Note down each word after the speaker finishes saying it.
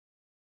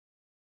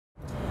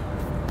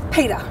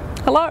Peter.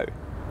 Hello.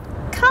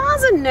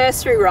 Cars are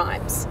nursery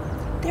rhymes.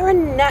 They're a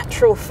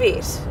natural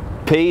fit.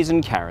 Peas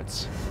and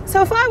carrots.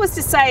 So if I was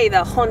to say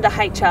the Honda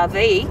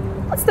HR-V,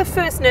 what's the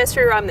first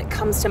nursery rhyme that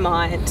comes to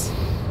mind?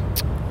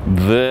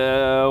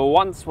 There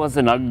once was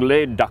an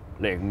ugly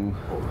duckling.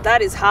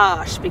 That is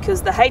harsh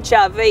because the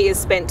HR-V has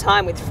spent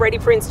time with Freddie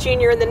Prinze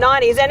Jr. in the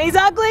 90s and he's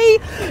ugly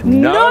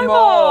no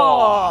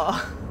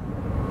more.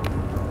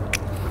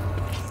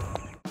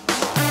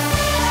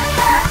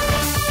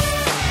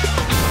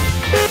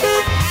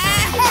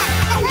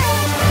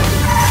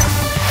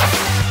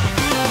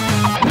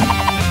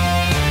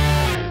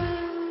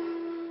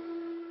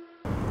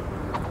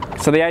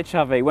 So the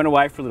HR-V went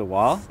away for a little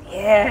while.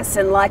 Yes,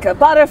 and like a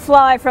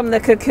butterfly from the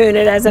cocoon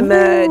it has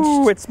emerged.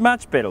 Ooh, it's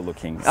much better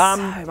looking. So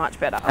much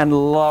better. And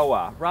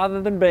lower, rather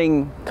than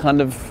being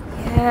kind of,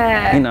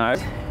 yeah, you know.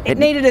 It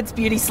needed its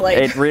beauty sleep.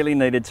 It really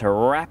needed to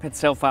wrap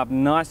itself up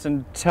nice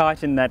and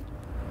tight in that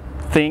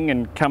thing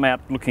and come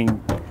out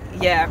looking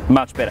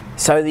much better.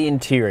 So the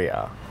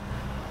interior,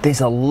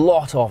 there's a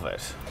lot of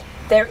it.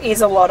 There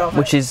is a lot of it.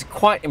 Which is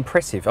quite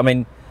impressive. I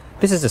mean,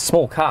 this is a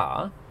small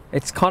car.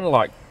 It's kind of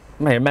like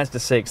a Mazda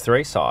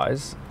CX-3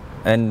 size,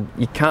 and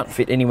you can't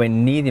fit anywhere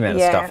near the amount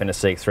of stuff in a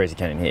CX-3 as you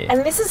can in here.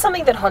 And this is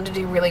something that Honda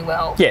do really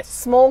well. Yes.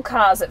 Small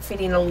cars that fit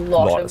in a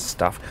lot of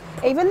stuff.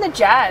 Even the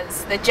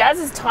Jazz. The Jazz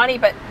is tiny,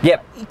 but you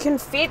can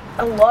fit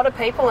a lot of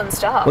people and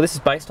stuff. Well, this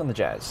is based on the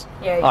Jazz.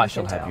 Yeah, I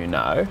shall have you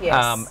know.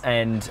 Yes.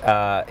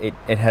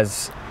 It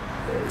has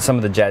some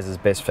of the Jazz's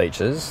best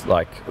features,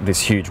 like this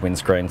huge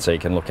windscreen so you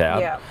can look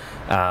out. Yeah.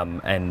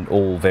 And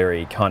all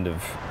very kind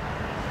of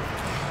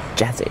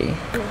jazzy.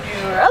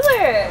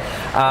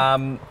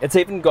 It's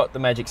even got the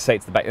magic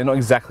seats at the back. They're not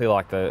exactly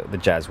like the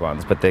Jazz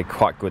ones, but they're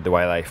quite good the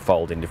way they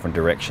fold in different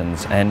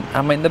directions. And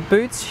I mean, the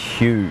boot's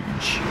huge.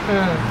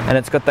 And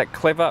it's got that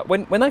clever,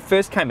 when they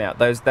first came out,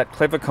 that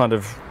clever kind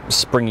of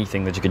springy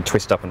thing that you could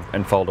twist up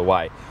and fold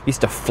away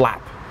used to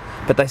flap,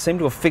 but they seem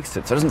to have fixed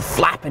it so it doesn't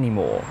flap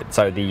anymore.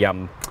 So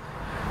the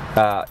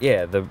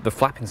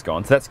flapping's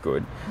gone, so that's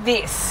good.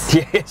 This.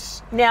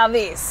 Yes. Now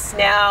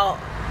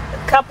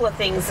a couple of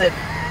things that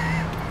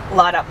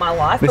light up my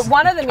life, but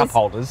one of them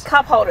is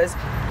cup holders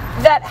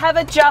that have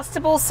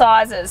adjustable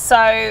sizes,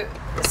 so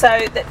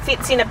that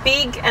fits in a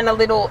big and a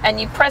little, and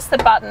you press the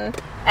button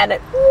and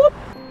it whoop.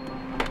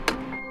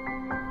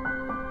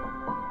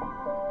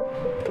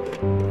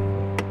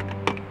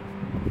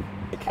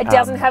 It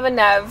doesn't have a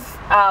nav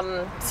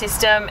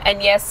system,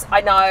 and yes,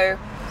 I know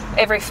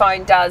every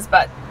phone does,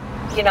 but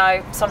you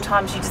know,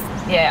 sometimes you just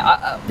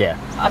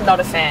I'm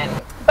not a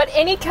fan. But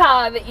any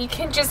car that you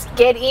can just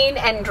get in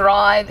and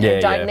drive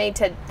and don't need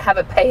to have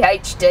a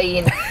PhD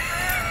in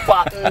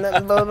button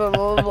and blah, blah,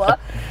 blah, blah.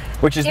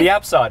 Which is the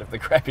upside of the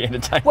crappy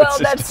entertainment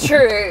system. That's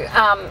true.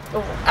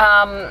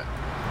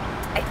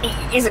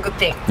 It is a good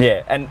thing.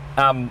 Yeah, and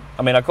I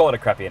mean, I call it a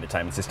crappy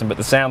entertainment system, but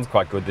the sound's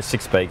quite good. There's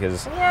 6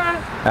 speakers.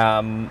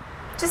 Yeah.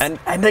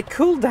 And the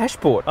cool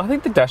dashboard. I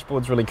think the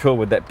dashboard's really cool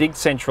with that big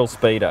central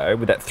speedo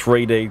with that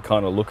 3D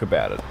kind of look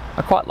about it.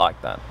 I quite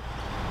like that.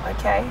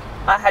 Okay,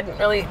 I hadn't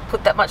really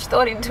put that much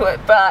thought into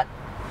it, but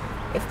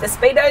if the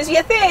speedo's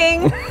your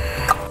thing.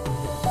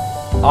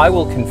 I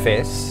will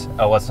confess,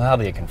 it's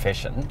hardly a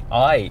confession,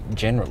 I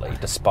generally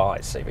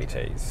despise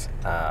CVTs.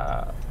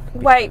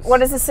 Wait,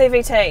 what is a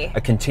CVT?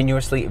 A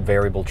continuously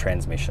variable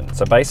transmission.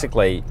 So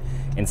basically,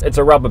 it's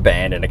a rubber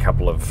band and a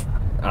couple of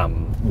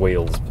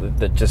wheels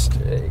that just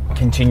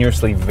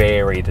continuously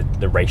vary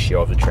the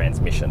ratio of the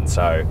transmission.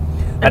 So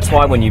that's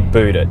why when you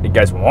boot it, it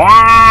goes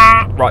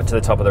right to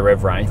the top of the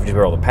rev range, which is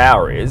where all the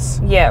power is.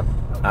 Yeah.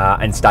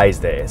 And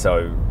stays there.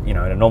 So, you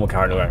know, in a normal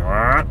car, it's going,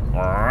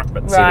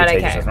 but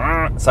CVT just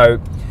says,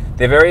 so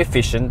they're very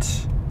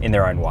efficient in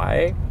their own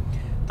way.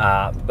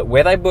 But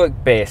where they work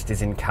best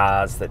is in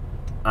cars that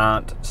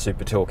aren't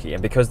super torquey.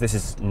 And because this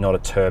is not a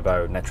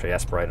turbo, naturally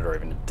aspirated, or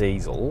even a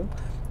diesel,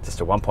 just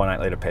a 1.8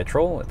 litre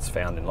petrol. It's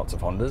found in lots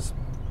of Hondas.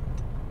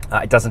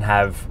 It doesn't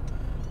have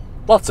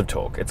lots of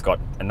torque. It's got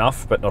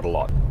enough, but not a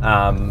lot.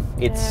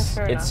 It's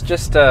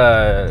just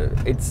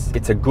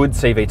it's a good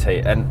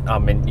CVT, and I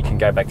mean, you can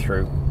go back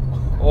through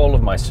all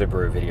of my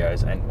Subaru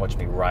videos and watch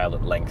me rail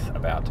at length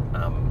about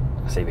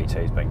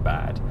CVTs being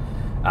bad.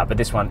 But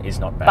this one is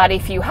not bad. But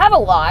if you have a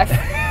life,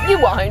 you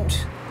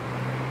won't.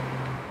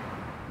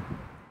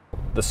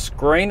 The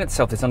screen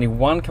itself, there's only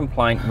one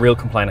real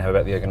complaint I have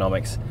about the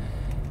ergonomics,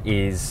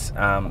 is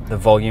the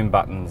volume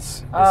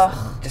buttons.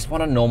 Just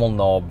want a normal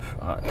knob,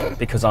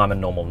 because I'm a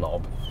normal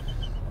knob.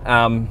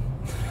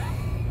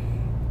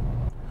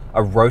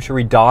 A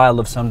rotary dial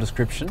of some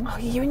description. Oh,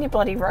 you and your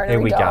bloody rotary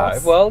There we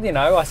dials. go. Well, you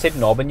know, I said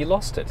knob and you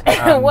lost it.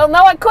 Well,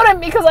 no, I couldn't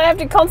because I have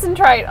to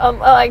concentrate on,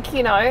 like,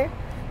 you know,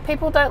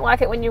 people don't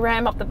like it when you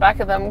ram up the back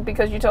of them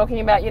because you're talking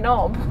about your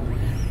knob.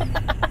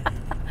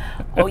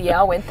 Oh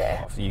yeah, I went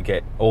there. So you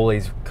get all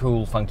these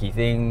cool, funky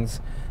things.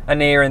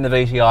 And there in the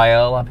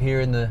VTi-L, up here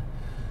in the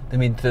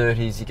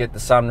mid-30s, you get the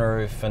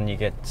sunroof, and you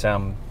get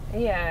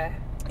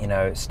you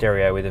know,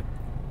 stereo with a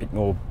bit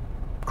more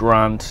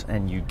grunt,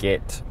 and you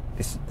get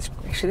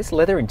this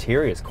leather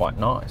interior is quite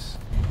nice.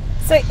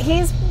 So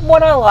here's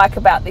what I like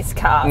about this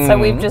car. So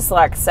we've just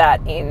like sat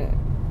in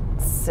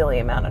silly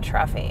amount of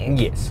traffic.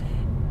 Yes.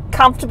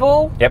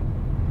 Comfortable. Yep.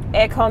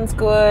 Aircon's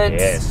good.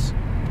 Yes.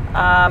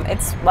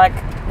 It's like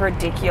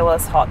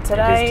ridiculous hot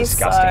today. It is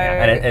disgusting.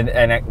 So,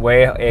 and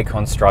where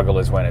aircon struggle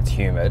is when it's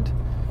humid.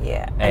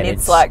 Yeah. And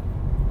it's like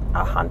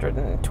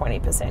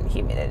 120%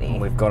 humidity.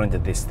 We've got into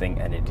this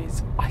thing and it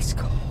is ice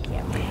cold.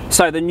 Yeah.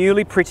 So the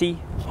newly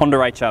pretty Honda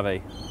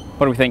HR-V.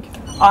 What do we think?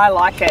 I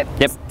like it.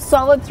 Yep.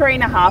 Solid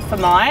 3.5 for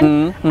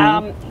mine.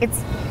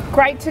 It's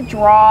great to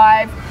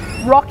drive.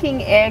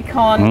 Rocking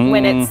aircon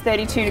when it's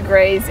 32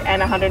 degrees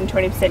and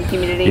 120%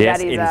 humidity. Yes,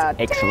 that is, it is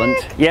excellent.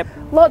 Tick. Yep.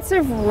 Lots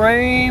of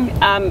room.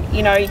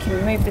 You know, you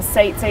can move the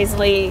seats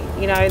easily,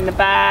 you know, in the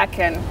back,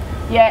 and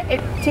yeah,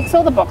 it ticks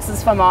all the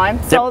boxes for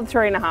mine. Solid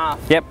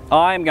 3.5. Yep,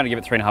 I'm going to give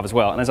it 3.5 as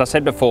well. And as I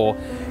said before,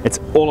 it's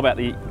all about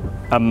the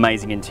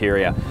amazing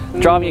interior.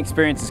 Driving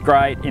experience is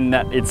great in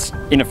that it's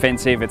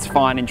inoffensive, it's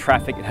fine in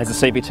traffic, it has a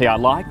CVT I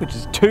like, which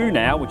is 2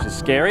 now, which is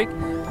scary,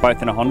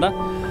 both in a Honda.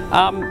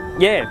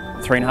 Yeah,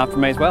 3.5 for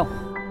me as well.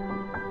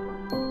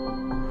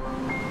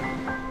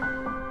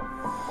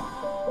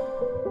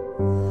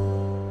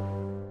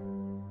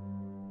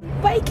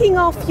 Baking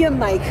off your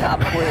makeup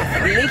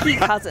with Nikki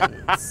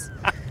Cousins.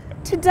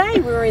 Today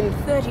we're in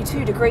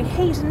 32 degree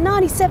heat and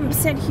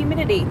 97%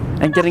 humidity.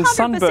 And getting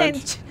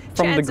sunburnt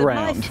from the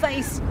ground. Of my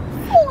face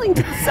falling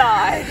to the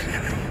side.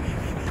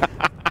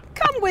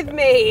 Come with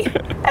me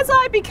as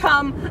I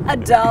become a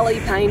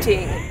Dali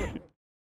painting.